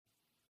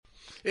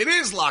It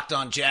is Locked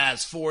On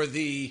Jazz for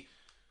the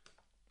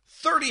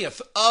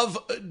 30th of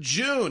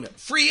June.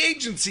 Free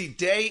agency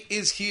day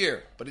is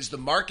here, but is the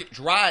market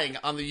drying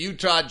on the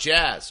Utah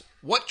Jazz?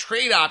 What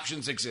trade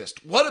options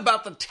exist? What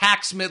about the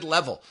tax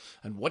mid-level?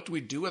 And what do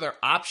we do with our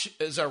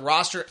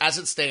roster as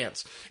it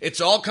stands? It's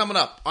all coming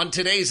up on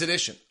today's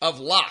edition of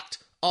Locked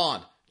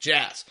On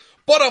Jazz.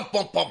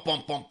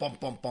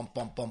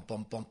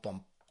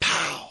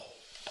 Pow!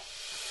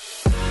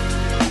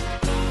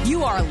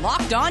 You are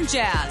Locked On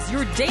Jazz,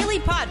 your daily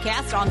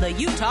podcast on the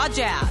Utah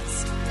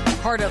Jazz.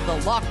 Part of the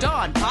Locked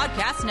On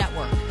Podcast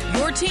Network,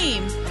 your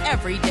team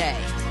every day.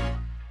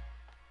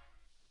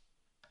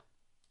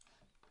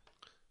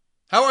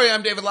 How are you?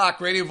 I'm David Locke,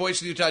 radio voice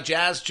of the Utah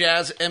Jazz,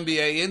 Jazz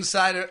NBA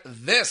insider.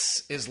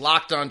 This is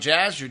Locked On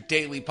Jazz, your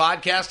daily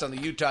podcast on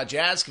the Utah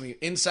Jazz, giving you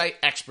insight,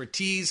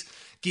 expertise,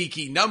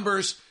 geeky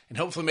numbers, and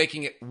hopefully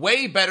making it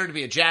way better to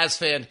be a Jazz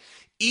fan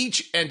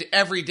each and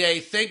every day.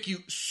 Thank you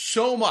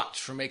so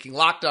much for making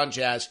Locked On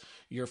Jazz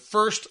your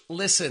first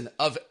listen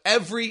of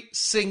every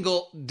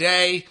single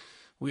day.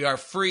 We are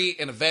free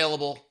and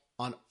available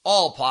on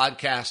all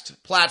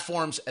podcast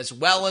platforms, as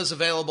well as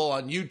available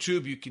on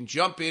YouTube. You can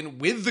jump in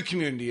with the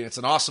community, and it's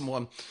an awesome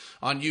one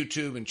on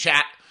YouTube, and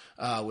chat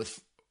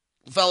with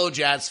fellow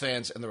Jazz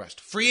fans and the rest.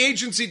 Free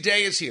agency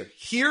day is here.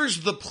 Here's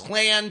the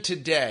plan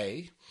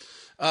today.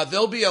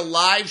 There'll be a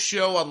live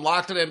show on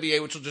Locked On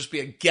NBA, which will just be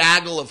a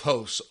gaggle of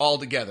hosts all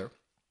together.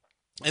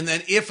 And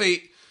then if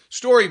a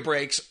story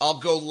breaks, I'll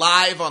go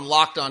live on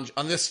Locked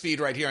On this feed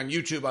right here on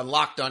YouTube on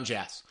Locked On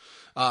Jazz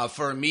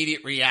for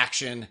immediate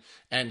reaction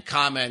and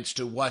comments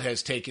to what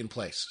has taken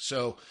place.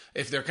 So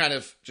if they're kind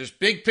of just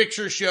big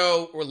picture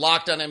show, we're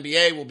Locked On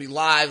NBA, we'll be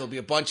live. There'll be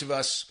a bunch of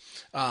us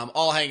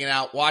all hanging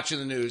out, watching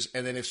the news.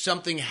 And then if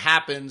something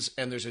happens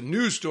and there's a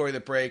news story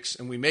that breaks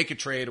and we make a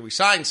trade or we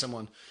sign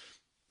someone,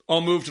 I'll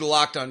move to the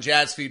Locked On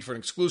Jazz feed for an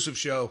exclusive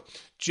show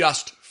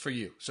just for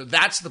you. So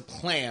that's the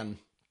plan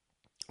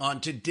on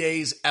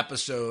today's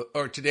episode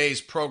or today's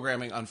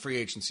programming on Free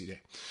Agency Day.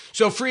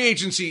 So Free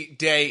Agency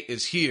Day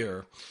is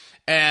here.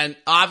 And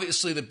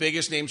obviously the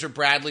biggest names are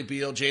Bradley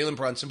Beal, Jalen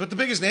Brunson, but the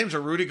biggest names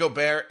are Rudy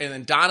Gobert and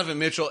then Donovan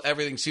Mitchell.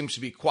 Everything seems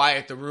to be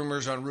quiet. The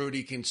rumors on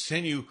Rudy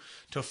continue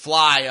to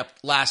fly up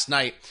last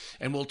night,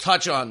 and we'll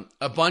touch on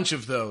a bunch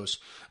of those.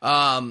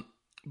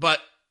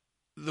 But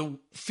the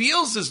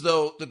feels as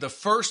though that the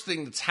first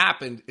thing that's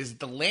happened is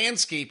the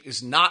landscape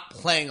is not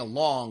playing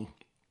along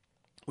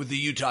with the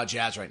Utah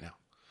Jazz right now.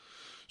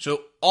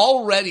 So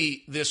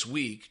already this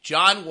week,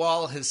 John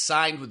Wall has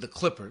signed with the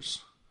Clippers.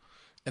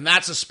 And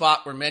that's a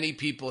spot where many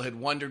people had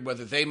wondered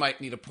whether they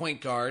might need a point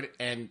guard,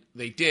 and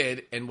they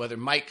did, and whether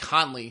Mike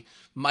Conley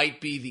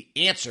might be the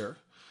answer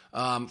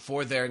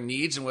for their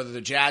needs, and whether the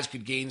Jazz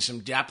could gain some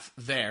depth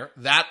there.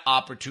 That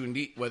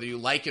opportunity, whether you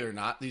like it or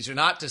not, these are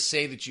not to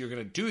say that you're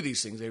going to do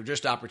these things. They're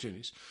just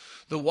opportunities.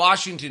 The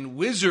Washington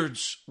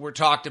Wizards were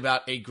talked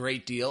about a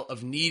great deal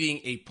of needing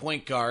a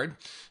point guard.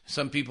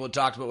 Some people had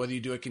talked about whether you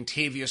do a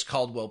Kentavious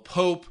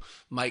Caldwell-Pope,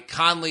 Mike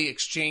Conley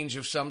exchange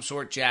of some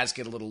sort. Jazz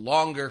get a little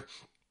longer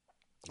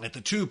at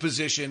the 2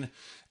 position,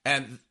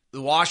 and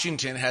the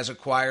Washington has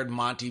acquired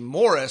Monty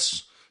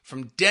Morris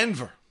from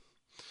Denver.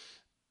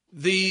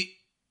 The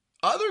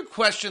other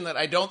question that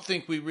I don't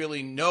think we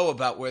really know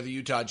about where the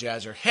Utah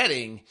Jazz are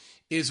heading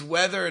is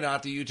whether or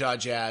not the Utah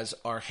Jazz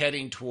are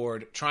heading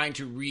toward trying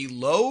to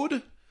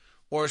reload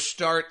or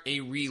start a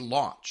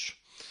relaunch.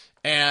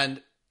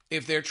 And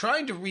if they're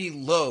trying to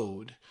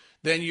reload,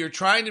 then you're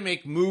trying to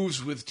make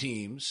moves with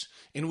teams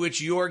in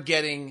which you're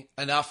getting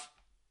enough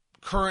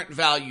current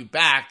value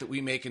back that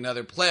we make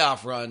another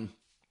playoff run,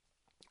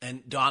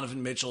 and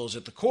Donovan Mitchell is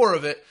at the core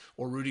of it,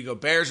 or Rudy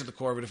Gobert is at the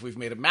core of it if we've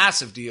made a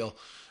massive deal.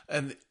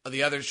 And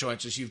the other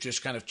choice is you've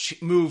just kind of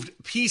moved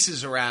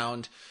pieces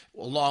around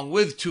along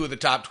with 2 of the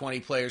top 20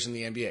 players in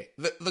the NBA.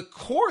 The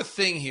core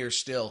thing here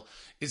still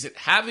is that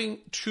having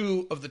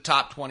 2 of the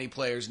top 20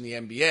 players in the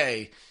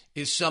NBA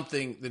is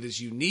something that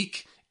is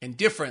unique and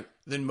different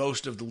than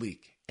most of the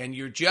league. And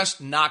you're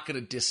just not going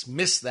to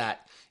dismiss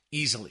that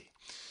easily.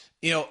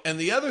 You know, and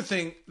the other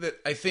thing that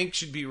I think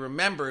should be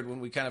remembered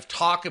when we kind of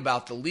talk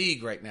about the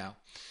league right now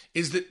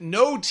is that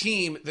no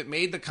team that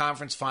made the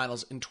conference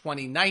finals in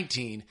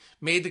 2019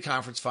 made the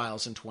conference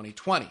finals in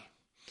 2020.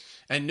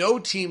 And no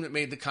team that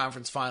made the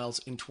conference finals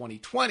in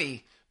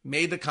 2020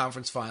 made the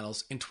conference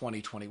finals in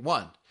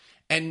 2021.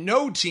 And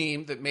no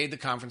team that made the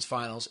conference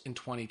finals in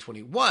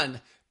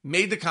 2021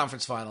 made the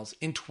conference finals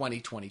in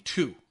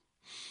 2022.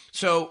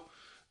 So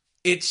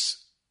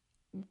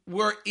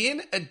we're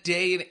in a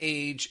day and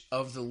age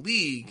of the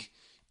league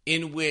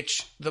in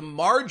which the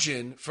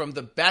margin from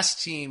the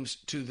best teams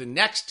to the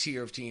next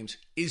tier of teams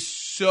is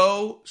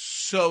so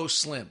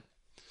slim.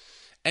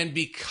 And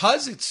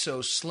because it's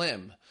so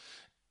slim,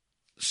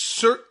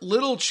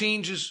 little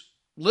changes,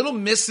 little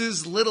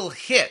misses, little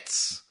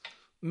hits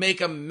make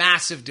a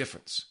massive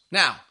difference.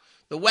 Now,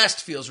 the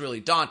West feels really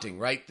daunting,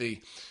 right?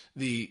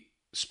 The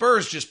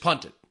Spurs just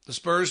punted. the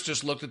Spurs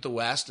just looked at the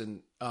West,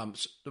 and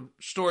the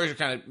stories are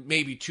kind of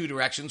maybe two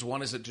directions.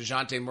 One is that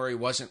DeJounte Murray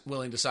wasn't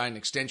willing to sign an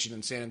extension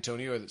in San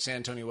Antonio, or that San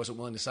Antonio wasn't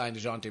willing to sign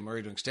DeJounte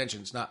Murray to an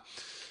extension. It's not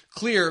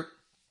clear,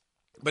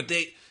 but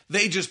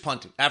they just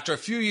punted. After a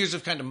few years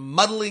of kind of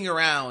muddling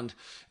around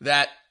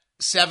that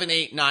 7,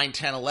 8, 9,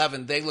 10,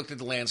 11, they looked at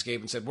the landscape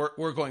and said,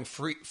 we're going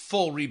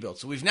full rebuild.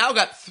 So we've now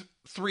got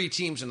three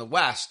teams in the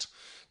West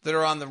that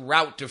are on the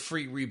route to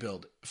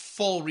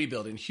full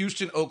rebuild in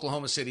Houston,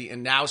 Oklahoma City,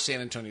 and now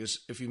San Antonio.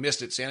 If you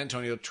missed it, San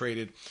Antonio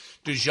traded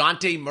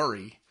DeJounte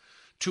Murray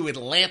to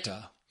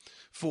Atlanta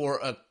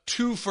for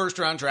 2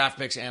 first-round draft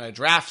picks and a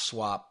draft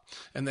swap,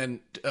 and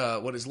then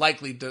what is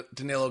likely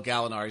Danilo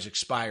Gallinari's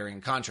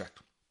expiring contract.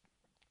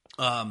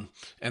 And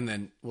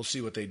then we'll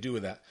see what they do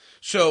with that.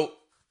 So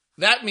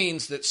that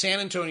means that San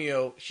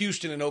Antonio,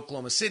 Houston, and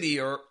Oklahoma City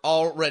are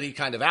already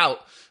kind of out.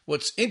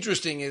 What's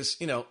interesting is,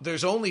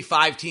 there's only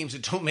 5 teams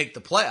that don't make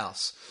the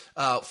playoffs.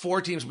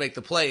 4 teams make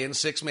the play-in,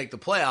 6 make the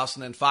playoffs,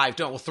 and then 5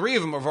 don't. Well, 3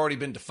 of them have already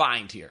been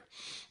defined here.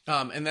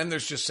 And then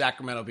there's just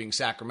Sacramento being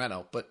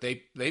Sacramento, but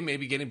they may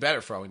be getting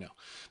better for all we know.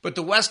 But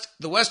the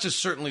West is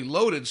certainly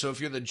loaded. So if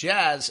you're the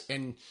Jazz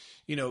and,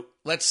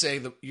 let's say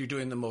that you're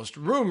doing the most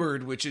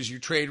rumored, which is you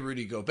trade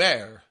Rudy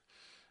Gobert,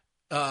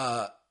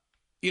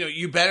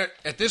 you better,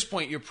 at this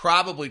point, you're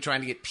probably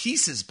trying to get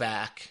pieces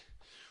back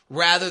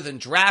rather than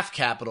draft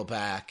capital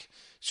back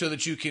so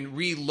that you can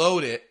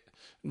reload it,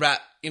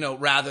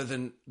 rather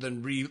than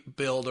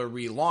rebuild or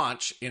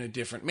relaunch in a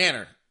different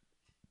manner.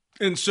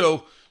 And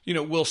so,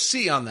 we'll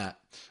see on that.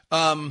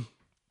 There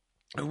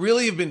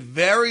really have been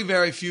very,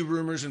 very few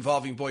rumors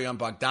involving Bojan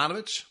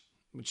Bogdanovic,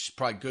 which is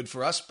probably good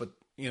for us. But,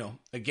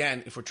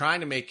 again, if we're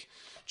trying to make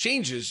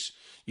changes,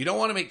 you don't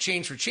want to make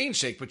change for change's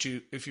sake, but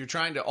if you're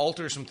trying to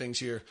alter some things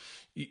here,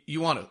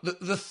 you want to.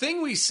 The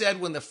thing we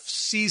said when the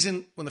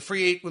offseason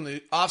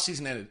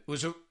ended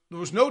was there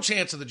was no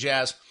chance of the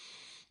Jazz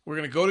were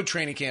going to go to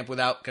training camp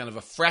without kind of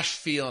a fresh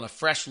feel and a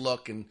fresh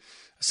look, and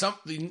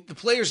the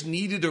players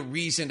needed a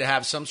reason to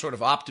have some sort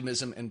of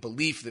optimism and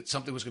belief that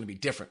something was going to be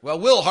different. Well,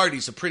 Will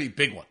Hardy's a pretty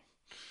big one,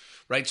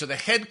 right? So the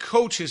head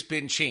coach has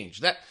been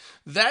changed.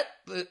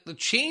 The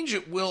change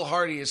at Will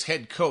Hardy as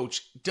head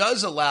coach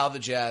does allow the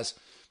Jazz,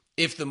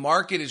 if the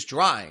market is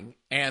drying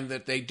and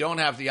that they don't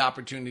have the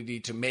opportunity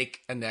to make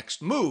a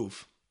next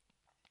move,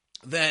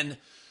 then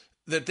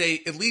that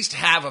they at least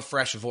have a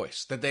fresh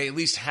voice, that they at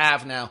least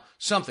have now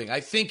something.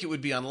 I think it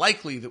would be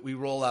unlikely that we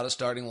roll out a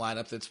starting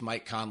lineup that's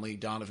Mike Conley,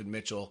 Donovan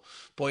Mitchell,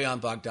 Bojan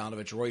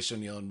Bogdanovic, Royce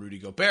O'Neal, and Rudy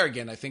Gobert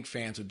again. I think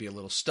fans would be a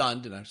little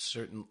stunned, and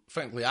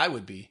frankly, I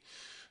would be.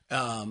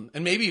 And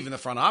maybe even the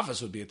front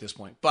office would be at this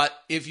point. But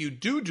if you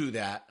do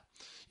that,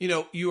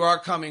 you are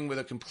coming with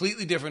a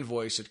completely different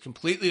voice, a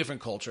completely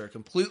different culture, a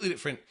completely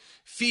different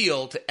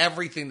feel to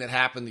everything that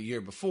happened the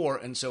year before.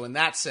 And so in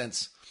that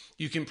sense,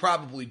 you can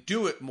probably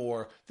do it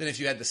more than if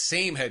you had the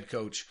same head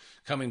coach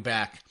coming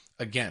back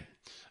again.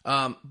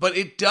 But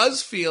it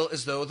does feel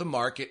as though the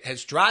market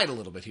has dried a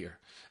little bit here,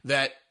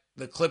 that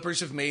the Clippers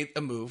have made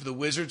a move, the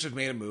Wizards have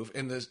made a move,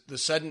 and the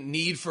sudden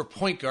need for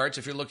point guards,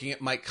 if you're looking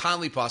at Mike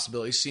Conley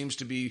possibilities, seems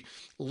to be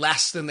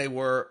less than they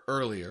were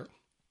earlier.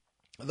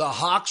 The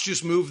Hawks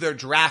just moved their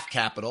draft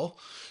capital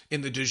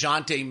in the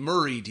DeJounte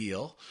Murray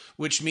deal,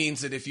 which means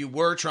that if you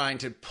were trying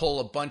to pull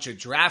a bunch of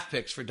draft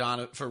picks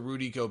for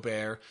Rudy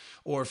Gobert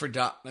or for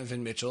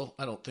Donovan Mitchell,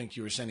 I don't think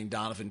you were sending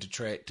Donovan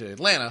to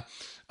Atlanta,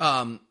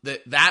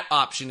 that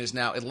option is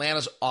now,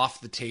 Atlanta's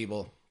off the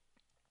table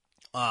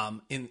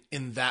in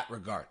that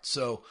regard.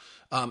 So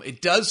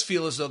it does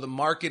feel as though the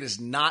market is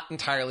not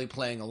entirely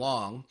playing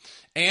along.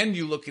 And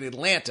you look at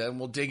Atlanta, and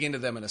we'll dig into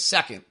them in a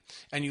second,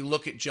 and you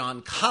look at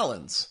John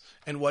Collins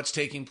and what's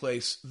taking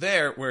place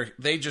there, where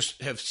they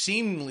just have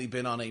seemingly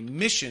been on a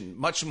mission,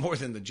 much more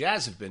than the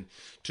Jazz have been,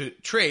 to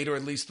trade, or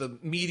at least the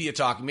media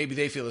talking. Maybe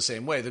they feel the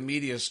same way. The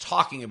media is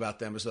talking about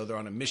them as though they're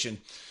on a mission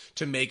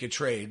to make a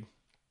trade,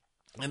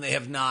 and they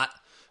have not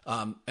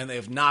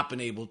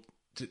been able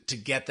to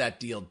get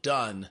that deal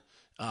done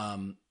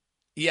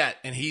yet.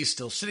 And he's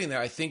still sitting there.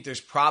 I think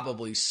there's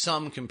probably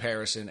some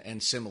comparison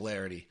and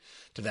similarity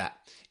to that.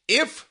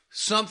 If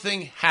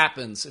something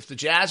happens, if the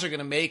Jazz are going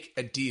to make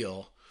a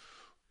deal,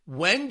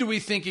 when do we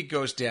think it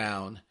goes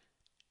down?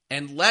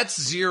 And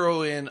let's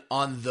zero in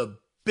on the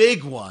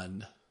big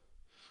one,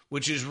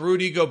 which is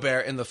Rudy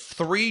Gobert and the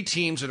 3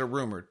 teams that are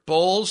rumored,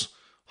 Bulls,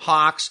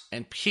 Hawks,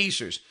 and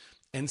Pacers,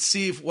 and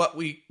see if what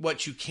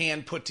you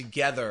can put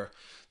together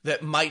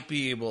that might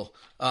be able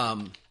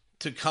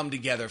to come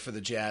together for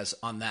the Jazz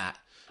on that,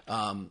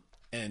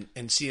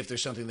 and see if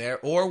there's something there.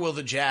 Or will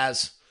the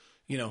Jazz,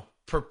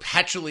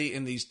 perpetually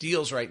in these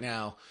deals right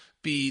now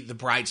be the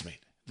bridesmaid?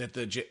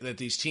 That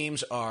these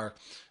teams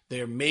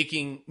they're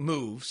making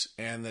moves,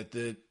 and that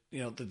the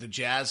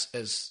Jazz,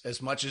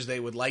 as much as they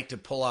would like to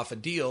pull off a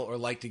deal or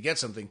like to get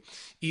something,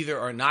 either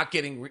are not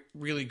getting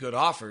really good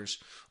offers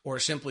or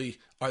simply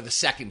are the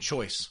second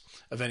choice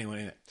of anyone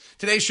in it.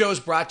 Today's show is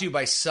brought to you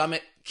by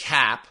Summit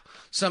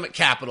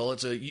Capital.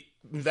 It's a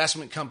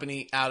investment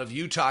company out of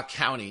Utah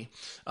County.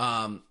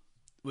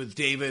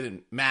 David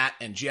and Matt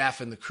and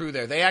Jeff and the crew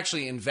there, they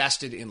actually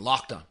invested in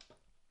Locked On.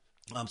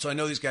 So I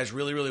know these guys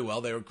really, really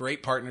well. They were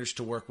great partners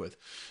to work with.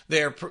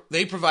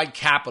 They provide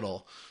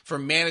capital for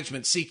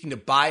management seeking to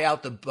buy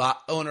out the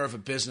owner of a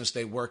business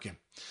they work in.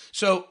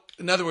 So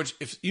in other words,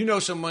 if you know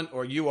someone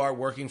or you are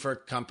working for a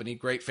company,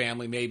 great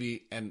family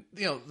maybe, and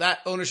that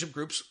ownership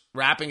group's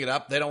wrapping it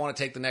up, they don't want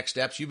to take the next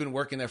steps. You've been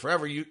working there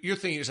forever. You're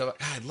thinking to yourself,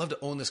 God, I'd love to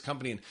own this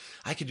company, and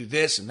I could do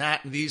this and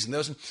that and these and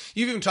those. And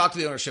you've even talked to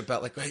the ownership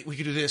about like, hey, we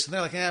could do this, and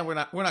they're like,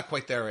 we're not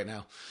quite there right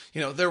now.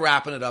 They're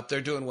wrapping it up, they're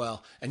doing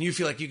well, and you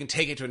feel like you can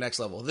take it to a next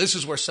level. This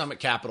is where Summit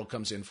Capital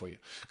comes in for you,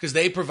 because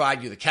they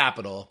provide you the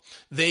capital,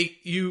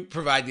 you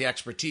provide the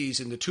expertise,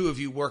 and the two of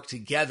you work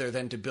together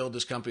then to build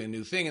this company a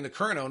new thing. And the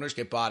current owners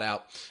get bought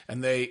out,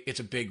 and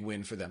it's a big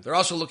win for them. They're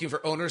also looking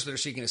for owners that are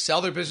seeking to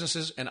sell their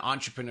businesses and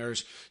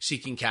entrepreneurs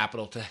seeking capital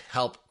to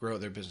help grow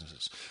their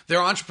businesses. They're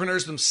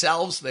entrepreneurs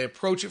themselves. They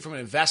approach it from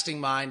investing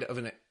from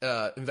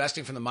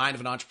the mind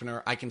of an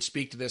entrepreneur. I can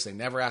speak to this. They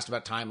never asked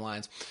about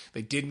timelines.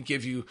 They didn't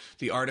give you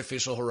the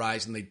artificial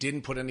horizon. They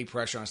didn't put any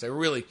pressure on us.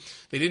 They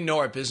didn't know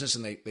our business,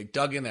 and they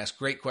dug in. They asked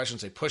great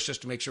questions. They pushed us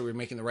to make sure we were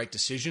making the right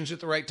decisions at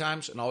the right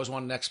times, and always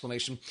wanted an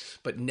explanation,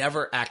 but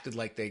never acted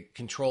like they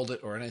controlled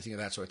it or anything of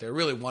that sort. They're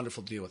really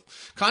wonderful to deal with.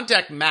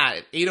 Contact Matt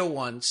at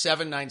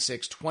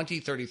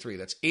 801-796-2033.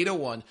 That's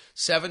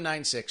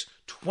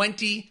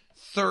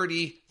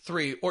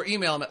 801-796-2033. Or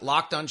email him at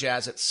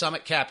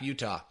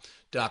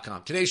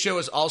lockedonjazz@summitcaputah.com. Today's show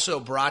is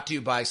also brought to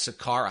you by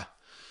Sakara.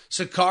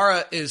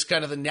 Sakara is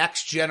kind of the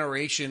next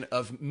generation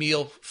of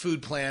meal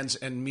food plans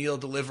and meal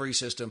delivery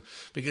system,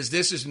 because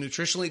this is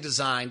nutritionally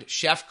designed,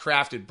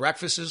 chef-crafted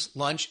breakfasts,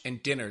 lunch,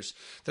 and dinners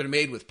that are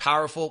made with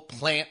powerful,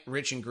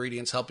 plant-rich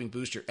ingredients, helping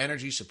boost your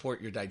energy, support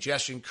your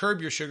digestion,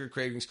 curb your sugar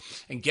cravings,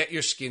 and get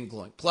your skin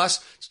glowing.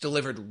 Plus, it's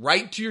delivered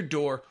right to your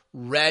door,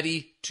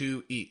 ready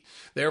to eat.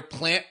 Their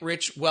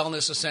plant-rich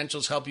wellness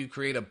essentials help you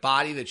create a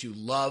body that you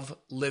love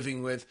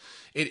living with.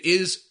 It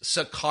is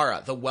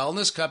Sakara, the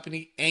wellness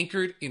company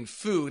anchored in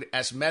food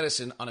as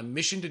medicine, on a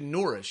mission to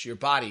nourish your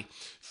body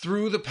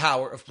through the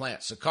power of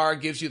plants.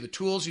 Sakara gives you the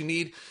tools you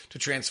need to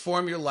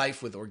transform your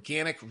life with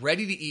organic,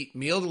 ready-to-eat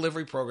meal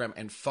delivery program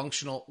and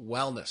functional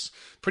wellness.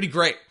 Pretty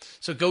great.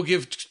 So go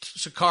give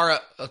Sakara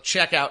a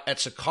check out at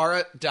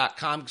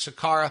sakara.com,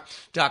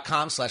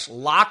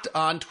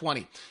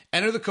 sakara.com/lockedon20.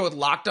 Enter the code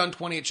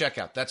LOCKEDON20 at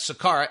checkout. That's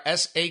Sakara,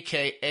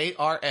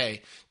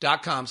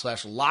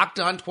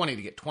 SAKARA.com/LOCKEDON20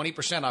 to get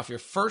 20% off your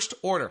first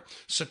order.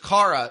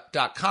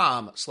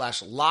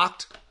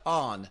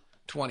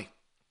 Sakara.com/LOCKEDON20.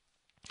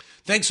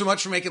 Thanks so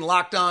much for making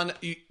Locked On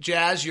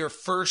Jazz your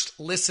first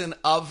listen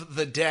of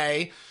the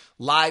day.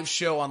 Live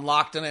show on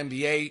Locked On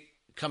NBA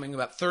coming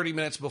about 30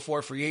 minutes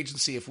before free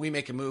agency. If we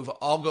make a move,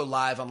 I'll go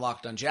live on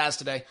Locked On Jazz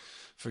today.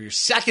 For your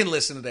second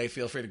listen today,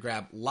 feel free to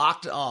grab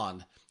Locked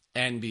On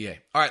NBA.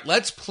 All right,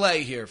 let's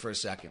play here for a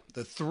second.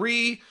 The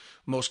three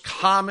most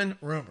common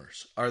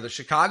rumors are the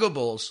Chicago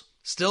Bulls,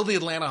 still the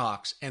Atlanta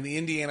Hawks, and the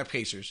Indiana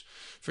Pacers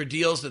for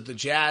deals that the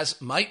Jazz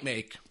might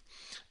make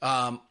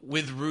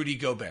with Rudy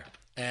Gobert.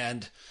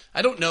 And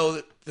I don't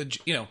know that,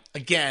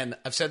 again,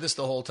 I've said this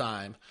the whole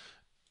time.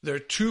 There are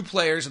two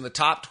players in the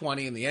top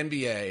 20 in the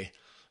NBA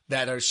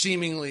that are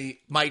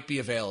seemingly might be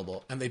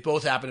available, and they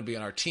both happen to be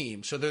on our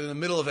team. So they're in the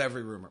middle of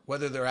every rumor.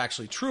 Whether they're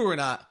actually true or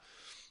not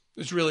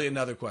is really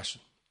another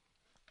question.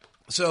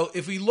 So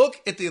if we look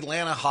at the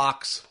Atlanta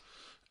Hawks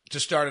to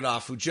start it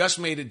off, who just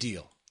made a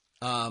deal,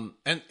 and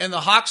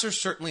the Hawks are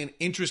certainly an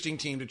interesting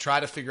team to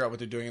try to figure out what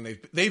they're doing, and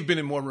they've been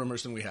in more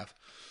rumors than we have.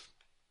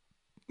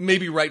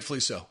 Maybe rightfully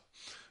so.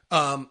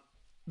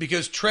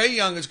 Because Trae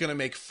Young is going to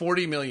make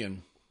 $40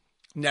 million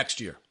next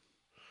year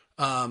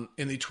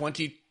in the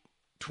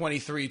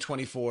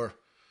 2023-24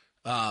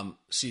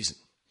 season.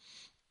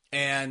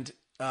 And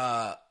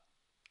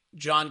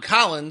John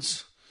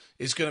Collins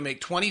is going to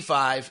make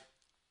 $25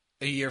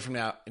 a year from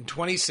now in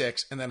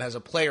 26, and then has a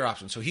player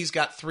option. So he's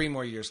got 3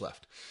 more years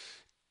left.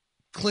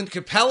 Clint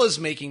Capella's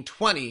making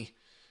 $20,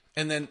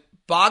 and then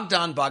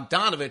Bogdan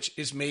Bogdanovic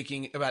is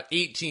making about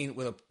 $18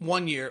 with a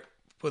 1 year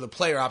with a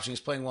player option. He's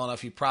playing well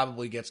enough, he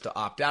probably gets to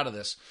opt out of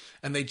this.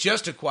 And they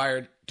just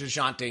acquired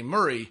DeJounte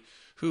Murray,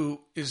 who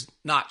is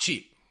not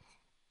cheap.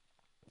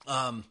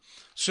 And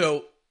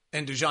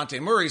DeJounte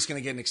Murray is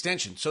going to get an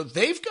extension. So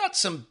they've got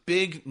some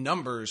big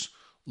numbers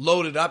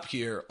loaded up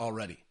here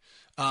already.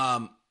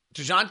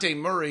 DeJounte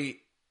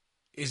Murray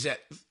is at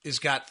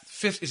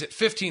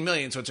 $15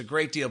 million, so it's a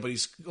great deal, but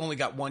he's only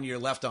got 1 year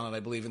left on it, I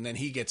believe, and then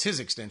he gets his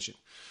extension.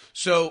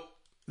 So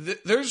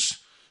there's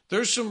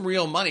some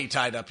real money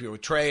tied up here with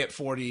Trae at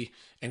 40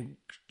 and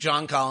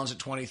John Collins at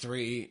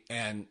 23,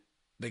 and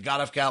they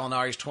got off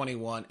Gallinari's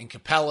 21, and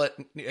Capella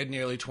at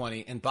nearly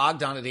 20, and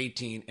Bogdan at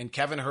 18, and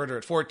Kevin Huerter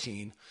at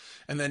 14,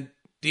 and then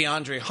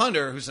DeAndre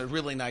Hunter, who's a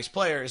really nice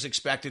player, is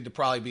expected to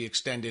probably be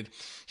extended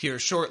here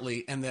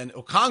shortly. And then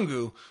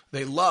Okongwu,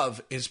 they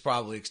love, is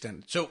probably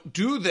extended. So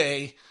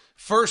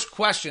first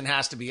question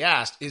has to be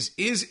asked is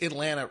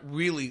Atlanta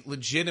really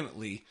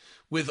legitimately,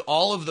 with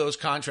all of those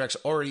contracts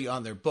already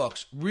on their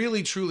books,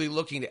 really truly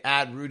looking to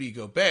add Rudy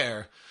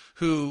Gobert,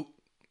 who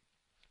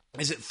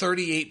is at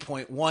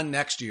 38.1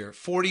 next year,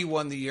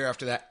 41 the year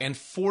after that, and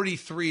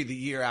 43 the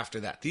year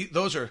after that.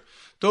 Those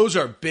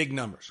are big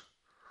numbers.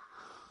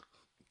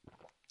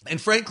 And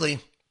frankly,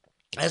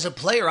 as a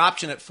player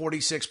option at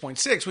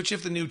 46.6, which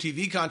if the new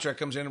TV contract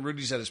comes in and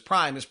Rudy's at his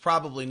prime, is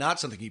probably not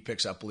something he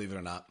picks up, believe it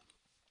or not.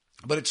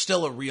 But it's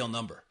still a real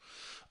number.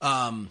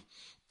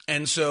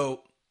 And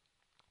so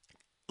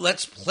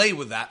let's play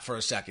with that for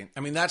a second. I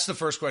mean, that's the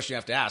first question you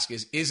have to ask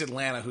is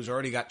Atlanta, who's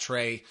already got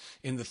Trey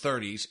in the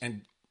 30s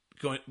and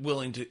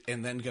willing to,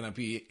 and then going to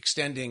be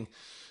extending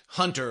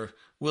Hunter,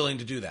 willing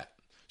to do that?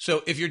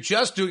 So if you're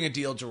just doing a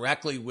deal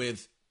directly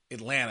with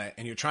Atlanta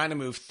and you're trying to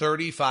move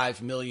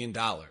 $35 million,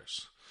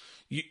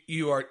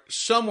 you are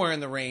somewhere in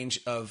the range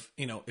of,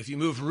 if you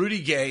move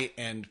Rudy Gay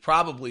and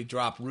probably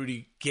drop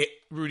Rudy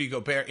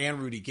Gobert and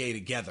Rudy Gay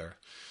together,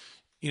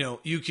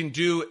 you can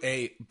do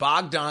a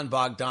Bogdan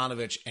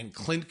Bogdanovic and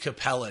Clint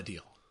Capella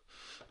deal.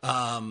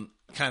 Kind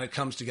of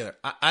comes together.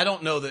 I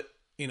don't know that,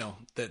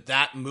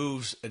 that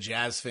moves a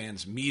Jazz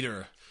fan's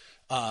meter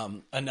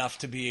enough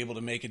to be able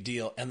to make a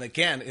deal. And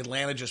again,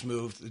 Atlanta just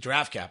moved the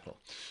draft capital.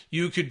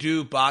 You could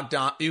do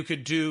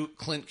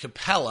Clint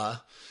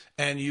Capella,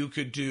 and you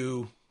could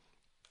do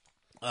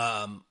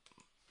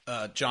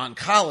John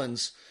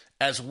Collins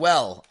as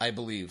well, I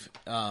believe,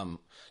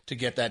 to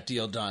get that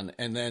deal done.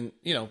 And then,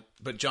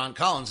 but John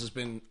Collins has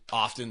been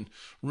often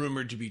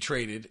rumored to be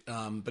traded.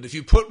 But if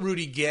you put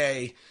Rudy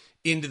Gay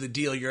into the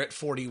deal, you're at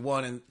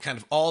 41, and kind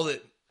of all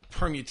the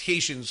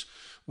permutations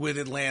with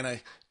Atlanta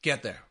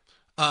get there.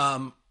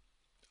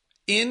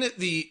 In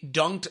the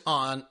dunked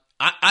on,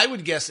 I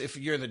would guess if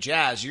you're the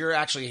Jazz, you're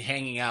actually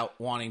hanging out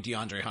wanting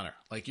DeAndre Hunter.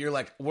 Like, you're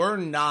like, we're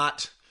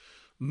not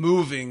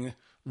moving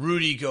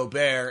Rudy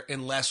Gobert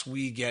unless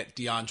we get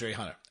DeAndre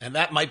Hunter. And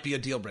that might be a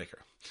deal breaker.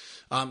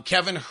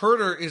 Kevin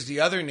Huerter is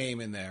the other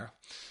name in there.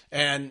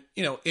 And,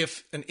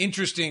 if an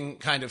interesting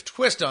kind of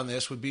twist on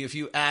this would be if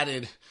you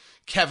added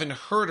Kevin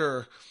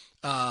Huerter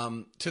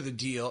to the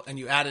deal and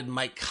you added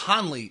Mike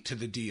Conley to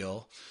the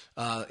deal,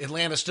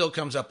 Atlanta still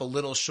comes up a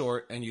little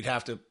short, and you'd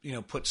have to,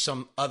 put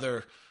some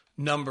other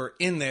number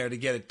in there to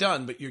get it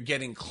done, but you're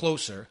getting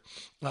closer.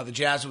 The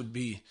Jazz would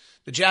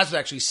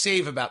actually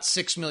save about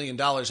 $6 million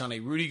on a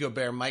Rudy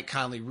Gobert, Mike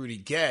Conley, Rudy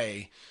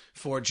Gay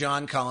for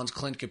John Collins,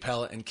 Clint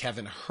Capella, and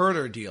Kevin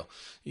Huerter deal.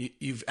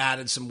 You've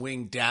added some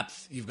wing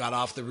depth. You've got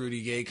off the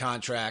Rudy Gay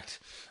contract.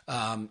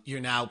 You're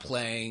now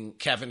playing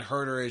Kevin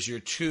Huerter as your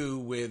 2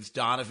 with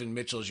Donovan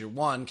Mitchell as your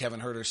 1. Kevin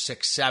Huerter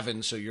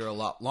 6'7", so you're a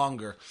lot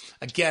longer.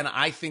 Again,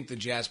 I think the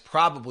Jazz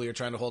probably are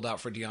trying to hold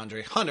out for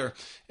DeAndre Hunter,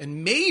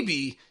 and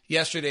maybe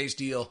yesterday's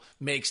deal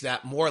makes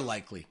that more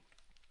likely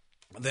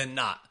than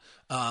not.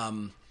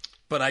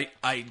 But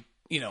I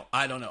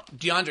don't know.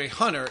 DeAndre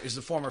Hunter is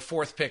the former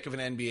 4th pick of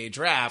an NBA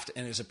draft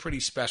and is a pretty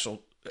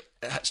special,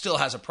 still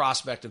has a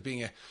prospect of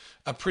being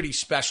a pretty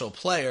special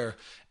player.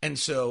 And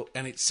it's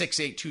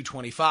 6'8",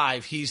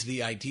 225. He's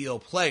the ideal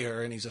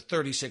player, and he's a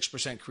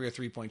 36% career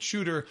three-point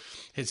shooter.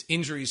 His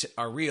injuries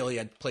are real. He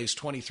had plays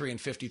 23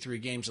 and 53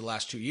 games the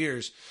last 2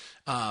 years.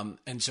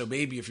 And so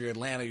maybe if you're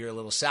Atlanta, you're a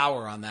little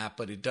sour on that,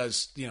 but it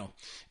does,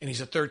 and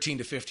he's a 13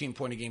 to 15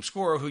 point a game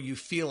scorer who you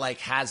feel like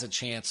has a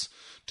chance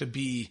to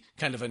be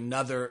kind of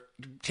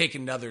take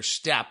another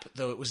step,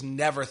 though it was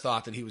never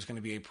thought that he was going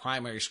to be a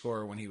primary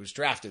scorer when he was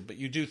drafted. But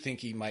you do think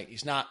he might.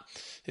 He's not,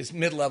 his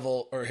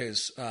mid-level or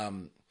his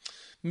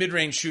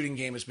mid-range shooting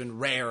game has been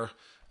rare.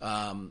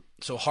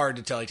 So hard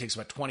to tell. He takes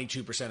about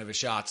 22% of his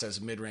shots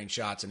as mid-range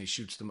shots, and he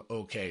shoots them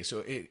okay.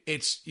 So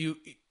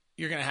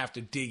you're going to have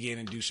to dig in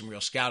and do some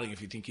real scouting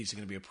if you think he's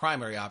going to be a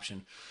primary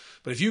option.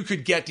 But if you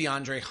could get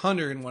DeAndre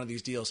Hunter in one of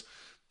these deals,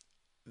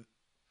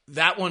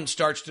 that one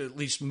starts to at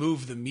least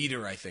move the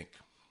meter, I think.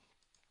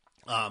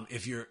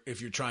 If you're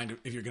going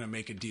to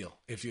make a deal,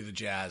 if you're the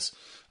Jazz,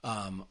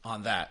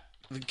 on that.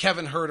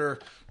 Kevin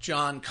Huerter,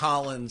 John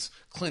Collins,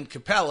 Clint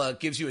Capella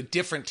gives you a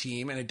different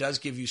team, and it does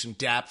give you some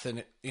depth.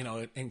 And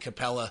and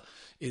Capella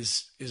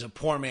is a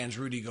poor man's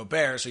Rudy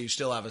Gobert, so you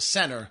still have a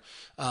center.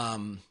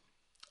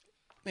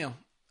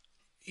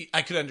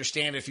 I could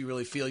understand if you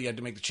really feel you had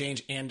to make the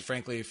change, and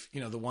frankly, if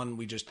the one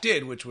we just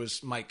did, which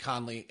was Mike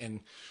Conley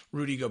and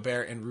Rudy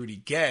Gobert and Rudy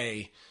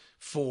Gay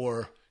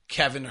for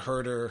Kevin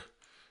Huerter,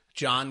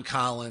 John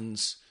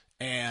Collins,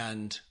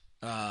 and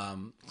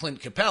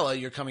Clint Capella,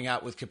 you're coming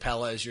out with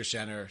Capella as your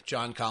center.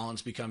 John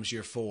Collins becomes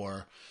your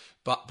 4.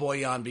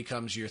 Bojan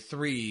becomes your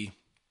 3.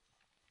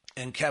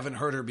 And Kevin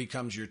Huerter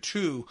becomes your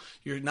 2.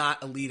 You're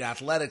not elite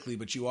athletically,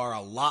 but you are a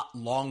lot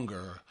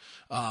longer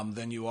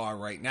than you are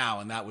right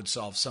now, and that would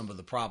solve some of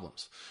the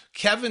problems.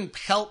 Kevin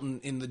Pelton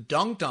in the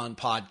Dunked On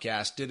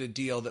podcast did a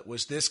deal that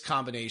was this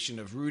combination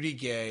of Rudy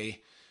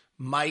Gay,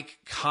 Mike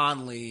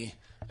Conley,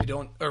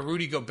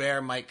 Rudy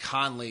Gobert, Mike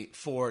Conley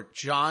for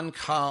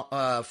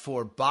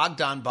for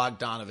Bogdan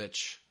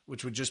Bogdanovic,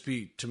 which would just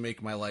be to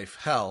make my life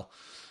hell.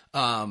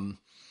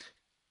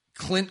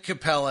 Clint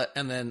Capella,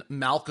 and then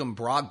Malcolm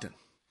Brogdon.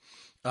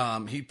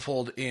 He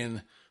pulled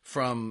in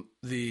from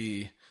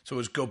so it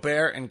was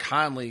Gobert and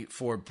Conley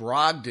for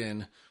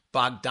Brogdon,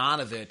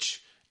 Bogdanovic,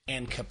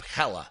 and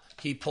Capella.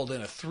 He pulled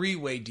in a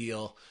 3-way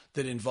deal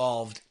that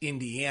involved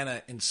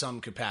Indiana in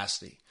some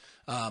capacity.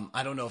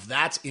 I don't know if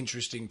that's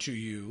interesting to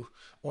you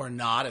or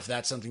not, if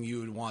that's something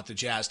you would want the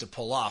Jazz to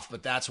pull off,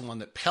 but that's one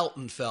that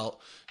Pelton felt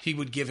he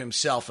would give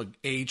himself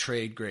a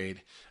trade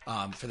grade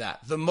for that.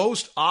 The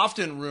most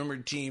often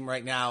rumored team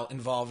right now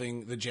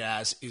involving the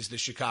Jazz is the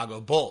Chicago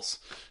Bulls.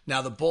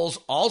 Now, the Bulls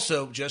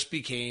also just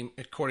became,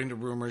 according to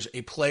rumors,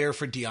 a player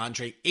for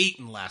DeAndre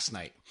Ayton last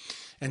night.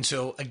 And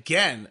so,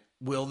 again,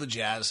 will the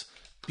Jazz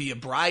be a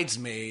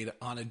bridesmaid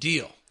on a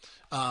deal?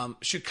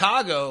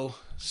 Chicago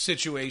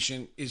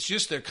situation is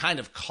just they're kind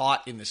of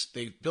caught in this.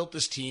 They built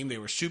this team. They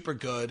were super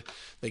good.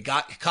 They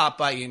got caught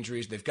by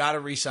injuries. They've got to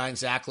re-sign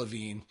Zach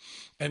LaVine.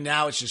 And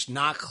now it's just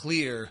not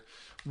clear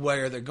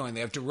where they're going. They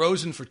have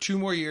DeRozan for 2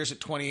 more years at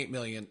 $28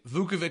 million.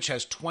 Vucevic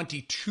has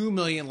 $22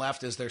 million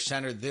left as their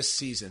center this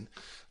season.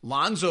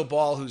 Lonzo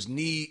Ball, whose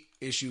knee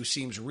issue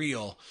seems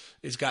real,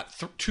 has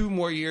got 2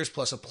 more years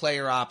plus a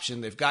player option.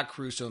 They've got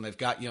Caruso and they've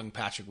got young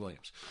Patrick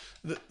Williams.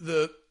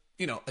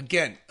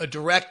 Again, a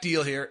direct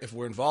deal here if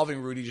we're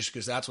involving Rudy, just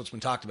because that's what's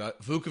been talked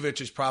about. Vucevic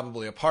is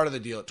probably a part of the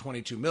deal at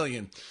 $22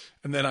 million.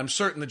 And then I'm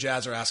certain the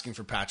Jazz are asking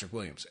for Patrick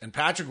Williams. And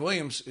Patrick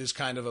Williams is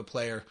kind of a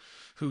player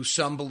who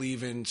some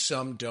believe in,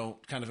 some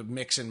don't, kind of a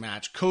mix and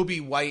match.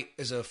 Kobe White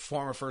is a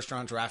former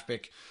first-round draft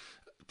pick,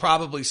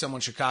 probably someone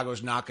Chicago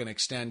is not going to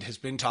extend, has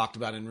been talked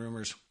about in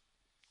rumors.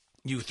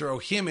 You throw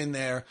him in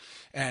there,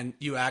 and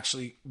you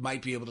actually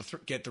might be able to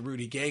get the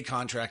Rudy Gay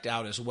contract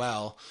out as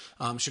well.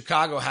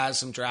 Chicago has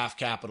some draft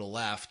capital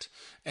left,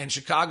 and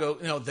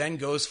Chicago, then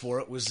goes for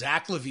it with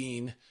Zach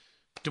LaVine,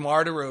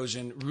 DeMar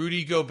DeRozan,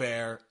 Rudy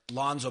Gobert,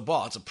 Lonzo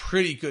Ball. It's a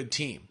pretty good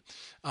team.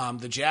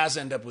 The Jazz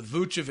end up with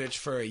Vucevic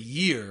for a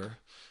year,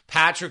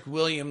 Patrick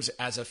Williams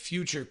as a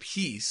future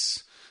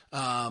piece,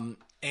 and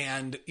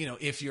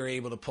if you're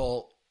able to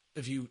pull.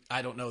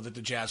 I don't know that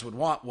the Jazz would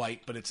want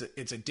White, but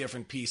it's a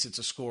different piece. It's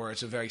a scorer.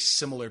 It's a very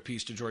similar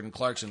piece to Jordan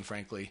Clarkson,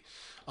 frankly,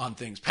 on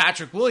things.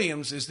 Patrick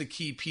Williams is the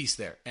key piece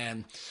there.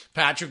 And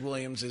Patrick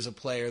Williams is a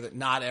player that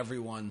not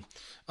everyone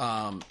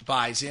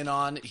buys in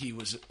on. He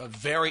was a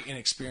very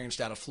inexperienced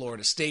out of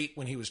Florida State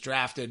when he was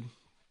drafted.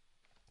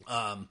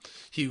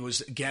 He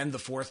was, again, the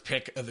 4th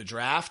pick of the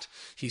draft.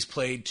 He's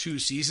played 2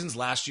 seasons.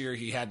 Last year,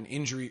 he had an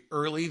injury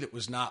early that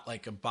was not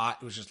like a bot.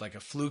 It was just like a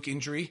fluke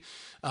injury.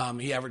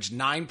 He averaged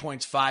 9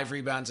 points, 5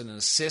 rebounds, and an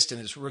assist in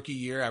his rookie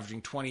year,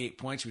 averaging 28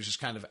 points. He was just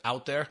kind of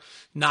out there.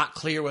 Not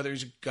clear whether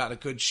he's got a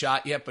good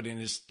shot yet, but in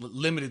his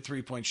limited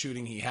 3-point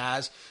shooting, he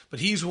has. But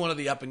he's one of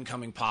the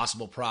up-and-coming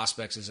possible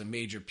prospects as a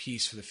major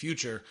piece for the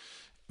future.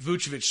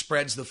 Vucevic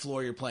spreads the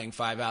floor. You're playing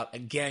 5 out.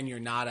 Again,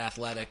 you're not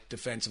athletic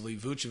defensively.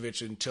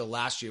 Vucevic, until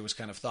last year, was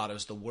kind of thought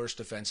as the worst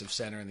defensive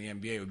center in the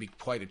NBA. It would be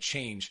quite a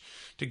change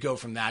to go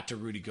from that to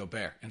Rudy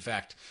Gobert. In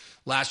fact,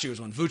 last year was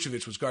when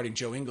Vucevic was guarding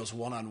Joe Ingles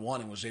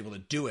one-on-one and was able to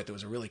do it. There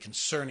was a really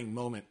concerning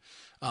moment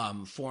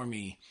for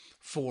me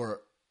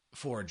for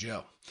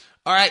Joe.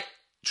 All right,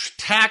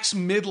 tax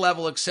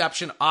mid-level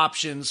exception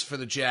options for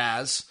the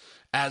Jazz,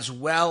 as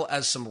well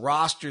as some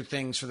roster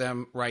things for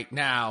them right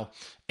now,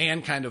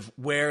 and kind of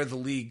where the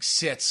league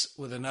sits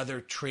with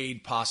another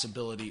trade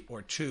possibility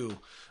or two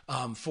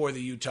for the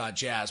Utah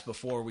Jazz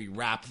before we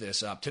wrap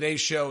this up.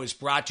 Today's show is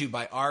brought to you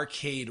by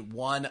Arcade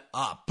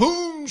 1-Up.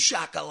 Boom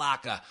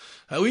shakalaka.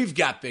 We've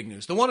got big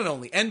news. The one and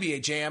only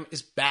NBA Jam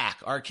is back.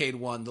 Arcade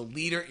 1, the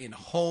leader in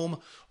home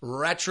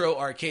retro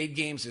arcade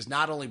games, is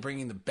not only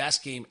bringing the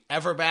best game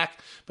ever back,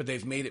 but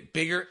they've made it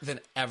bigger than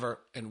ever.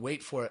 And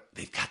wait for it,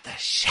 they've got the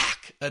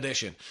Shaq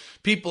edition.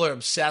 People are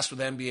obsessed with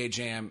NBA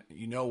Jam.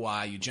 You know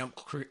why. You jump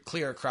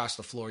clear across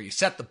the floor. You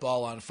set the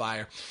ball on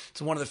fire.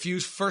 It's one of the few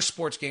first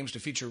sports games to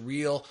feature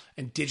real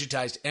and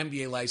digitized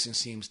NBA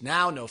licensed teams.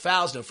 Now, no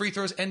fouls, no free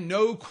throws, and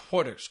no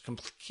quarters.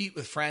 Compete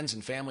with friends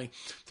and family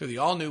through the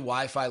all-new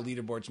Wi-Fi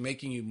leaderboards,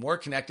 making you more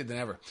connected than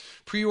ever.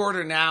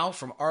 Pre-order now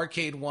from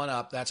Arcade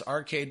 1-Up. That's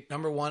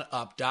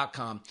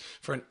arcade1up.com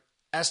for an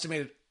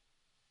estimated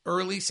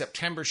early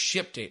September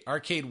ship date.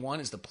 Arcade 1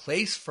 is the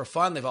place for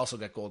fun. They've also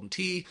got Golden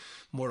Tee,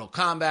 Mortal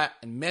Kombat,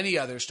 and many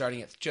others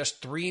starting at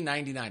just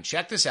 $3.99.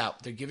 Check this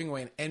out. They're giving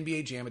away an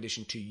NBA Jam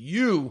edition to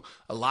you,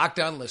 a Locked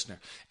On listener.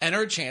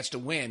 Enter a chance to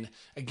win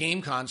a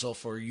game console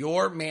for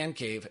your man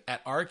cave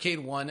at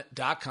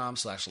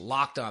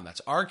arcade1.com/lockedon.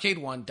 That's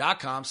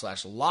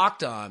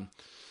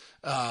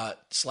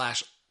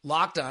arcade1.com/lockedon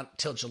Locked On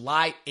till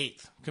July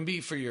 8th. Can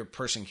be for your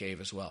person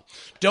cave as well.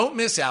 Don't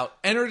miss out.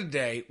 Enter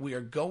today.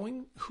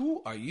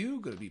 Who are you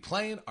going to be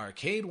playing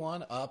Arcade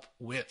 1-Up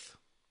with?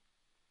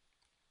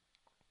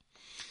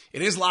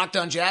 It is Locked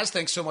On Jazz.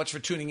 Thanks so much for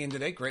tuning in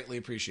today. Greatly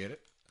appreciate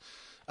it.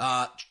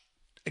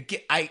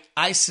 Again,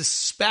 I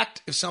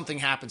suspect if something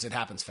happens, it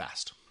happens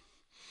fast.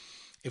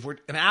 If we're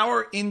an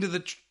hour into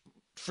the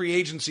free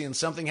agency and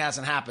something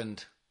hasn't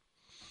happened,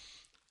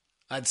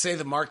 I'd say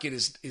the market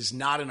is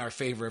not in our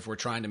favor if we're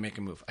trying to make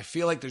a move. I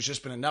feel like there's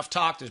just been enough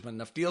talk. There's been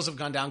enough deals have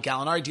gone down.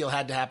 Gallinari deal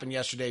had to happen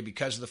yesterday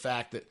because of the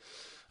fact that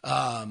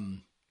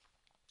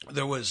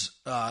there was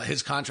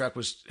his contract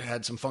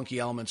had some funky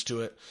elements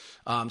to it.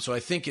 So I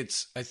think it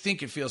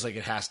feels like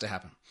it has to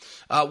happen.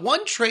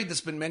 One trade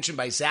that's been mentioned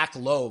by Zach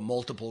Lowe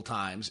multiple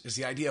times is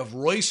the idea of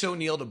Royce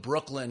O'Neal to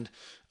Brooklyn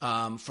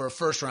for a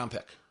first-round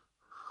pick.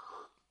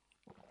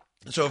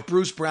 So if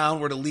Bruce Brown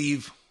were to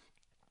leave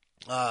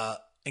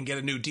and get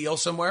a new deal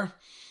somewhere,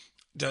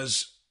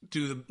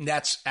 do the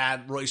Nets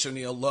add Royce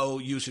O'Neal, low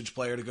usage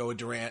player, to go with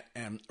Durant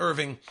and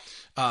Irving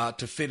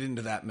to fit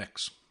into that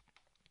mix?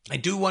 I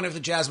do wonder if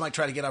the Jazz might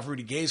try to get off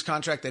Rudy Gay's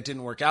contract. That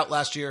didn't work out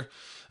last year.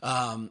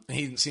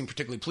 He didn't seem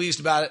particularly pleased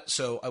about it,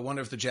 so I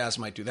wonder if the Jazz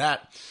might do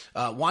that.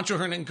 Juancho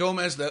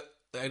Hernan-Gomez,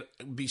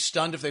 I'd be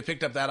stunned if they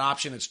picked up that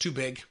option. It's too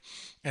big.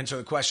 And so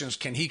the question is,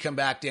 can he come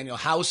back? Daniel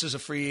House is a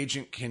free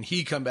agent. Can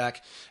he come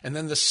back? And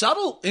then the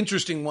subtle,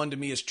 interesting one to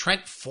me is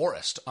Trent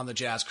Forrest on the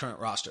Jazz current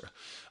roster.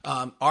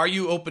 Are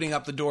you opening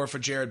up the door for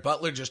Jared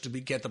Butler just to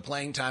get the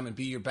playing time and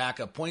be your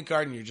backup point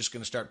guard, and you're just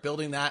going to start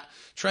building that?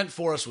 Trent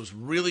Forrest was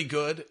really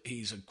good.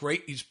 He's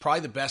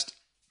probably the best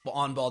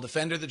on-ball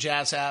defender the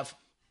Jazz have.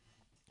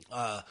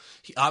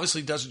 He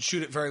obviously doesn't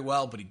shoot it very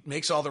well, but he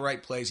makes all the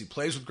right plays. He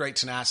plays with great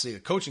tenacity. The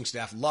coaching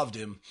staff loved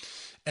him.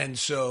 And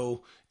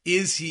so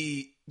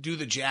do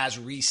the Jazz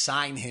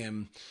re-sign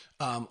him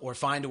or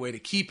find a way to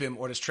keep him,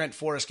 or does Trent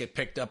Forrest get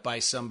picked up by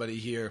somebody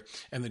here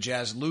and the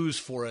Jazz lose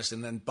Forrest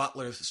and then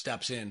Butler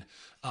steps in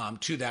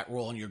to that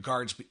role, and your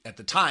guards at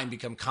the time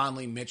become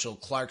Conley, Mitchell,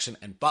 Clarkson,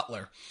 and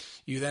Butler?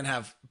 You then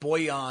have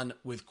Bojan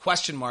with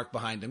question mark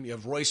behind him. You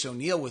have Royce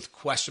O'Neal with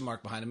question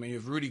mark behind him, and you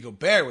have Rudy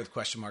Gobert with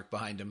question mark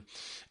behind him.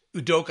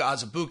 Udoka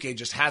Azubuike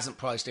just hasn't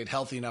probably stayed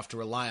healthy enough to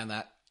rely on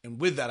that. And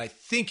with that, I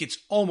think it's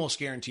almost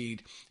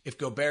guaranteed if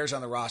Gobert's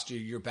on the roster,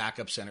 your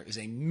backup center is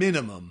a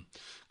minimum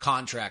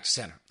contract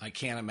center. I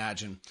can't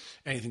imagine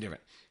anything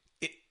different.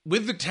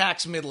 With the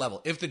tax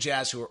mid-level, if the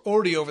Jazz, who are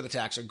already over the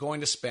tax, are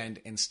going to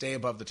spend and stay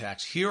above the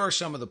tax, here are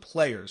some of the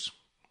players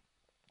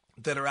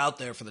that are out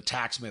there for the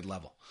tax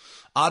mid-level.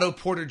 Otto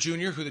Porter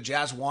Jr., who the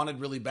Jazz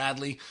wanted really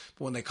badly,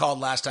 but when they called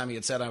last time, he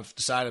had said, I've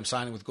decided I'm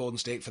signing with Golden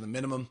State for the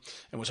minimum,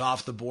 and was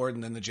off the board,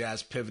 and then the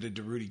Jazz pivoted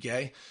to Rudy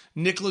Gay.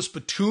 Nicholas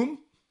Batum.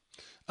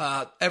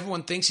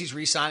 Everyone thinks he's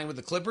re-signing with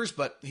the Clippers,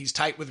 but he's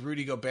tight with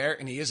Rudy Gobert,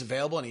 and he is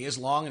available, and he is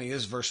long, and he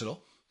is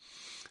versatile.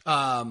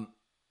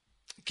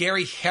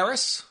 Gary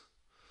Harris,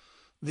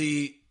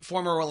 the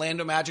former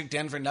Orlando Magic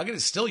Denver Nugget,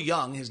 is still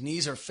young. His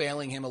knees are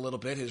failing him a little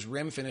bit. His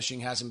rim finishing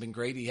hasn't been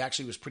great. He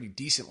actually was pretty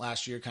decent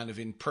last year, kind of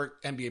in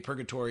NBA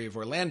purgatory of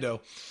Orlando.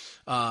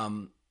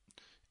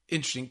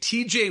 Interesting.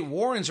 TJ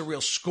Warren's a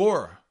real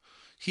scorer.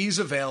 He's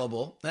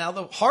available. Now,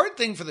 the hard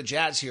thing for the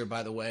Jazz here,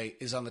 by the way,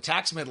 is on the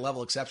tax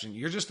mid-level exception.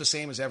 You're just the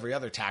same as every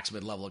other tax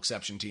mid-level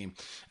exception team.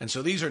 And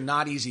so these are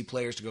not easy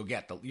players to go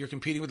get. You're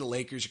competing with the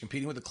Lakers. You're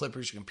competing with the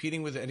Clippers. You're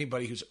competing with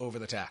anybody who's over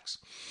the tax.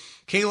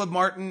 Caleb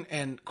Martin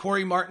and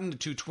Corey Martin, the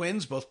two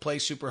twins, both play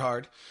super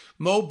hard.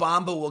 Mo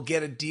Bamba will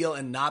get a deal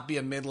and not be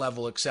a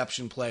mid-level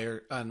exception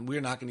player. And we're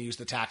not going to use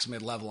the tax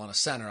mid-level on a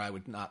center, I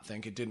would not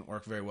think. It didn't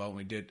work very well when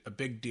we did a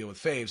big deal with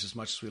Faves, as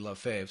much as we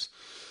love Faves.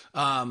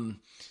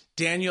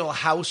 Daniel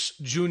House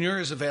Jr.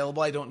 is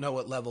available. I don't know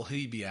what level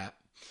he'd be at.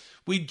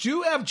 We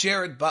do have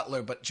Jared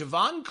Butler, but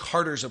Javon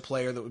Carter's a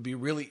player that would be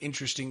really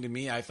interesting to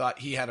me. I thought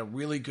he had a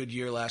really good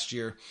year last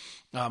year.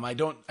 I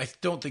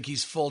don't think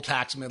he's full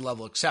tax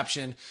mid-level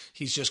exception.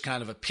 He's just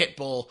kind of a pit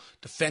bull,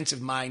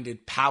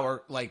 defensive-minded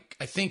power.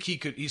 I think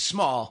he's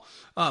small,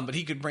 but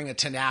he could bring a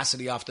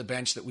tenacity off the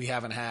bench that we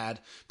haven't had,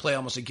 play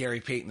almost a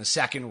Gary Payton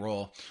II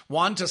role.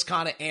 Juan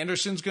Toscano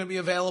Anderson's going to be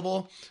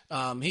available.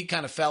 He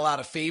kind of fell out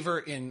of favor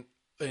in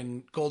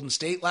Golden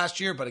State last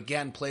year, but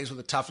again, plays with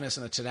a toughness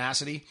and a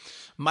tenacity.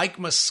 Mike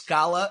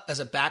Muscala as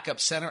a backup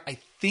center, I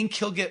think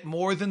he'll get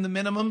more than the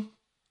minimum.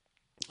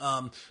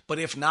 But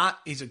if not,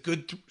 he's a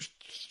good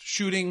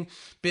shooting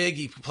big.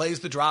 He plays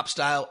the drop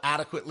style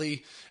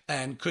adequately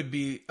and could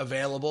be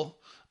available.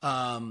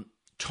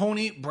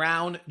 Tony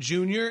Brown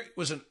Jr.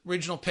 was an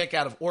original pick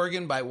out of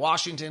Oregon by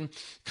Washington,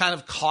 kind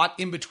of caught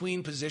in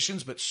between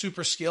positions, but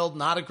super skilled,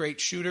 not a great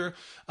shooter,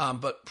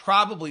 but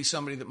probably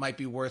somebody that might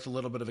be worth a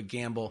little bit of a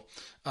gamble,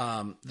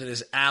 that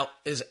is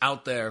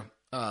out there,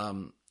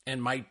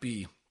 and might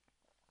be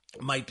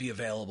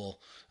available,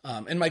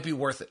 and might be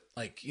worth it.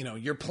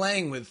 You're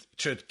playing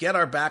to get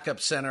our backup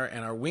center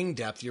and our wing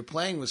depth, you're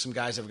playing with some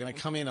guys that are going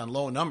to come in on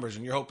low numbers,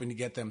 and you're hoping to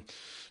get them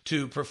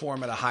to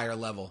perform at a higher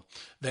level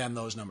than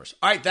those numbers.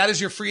 All right, that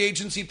is your free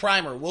agency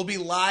primer. We'll be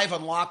live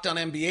on Locked On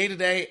NBA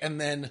today,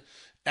 and then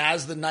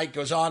as the night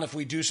goes on, if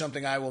we do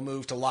something, I will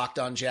move to Locked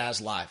On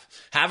Jazz Live.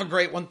 Have a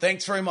great one.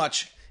 Thanks very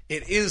much.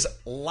 It is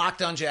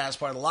Locked On Jazz,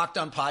 part of the Locked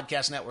On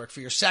Podcast Network.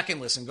 For your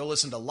second listen, go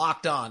listen to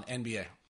Locked On NBA.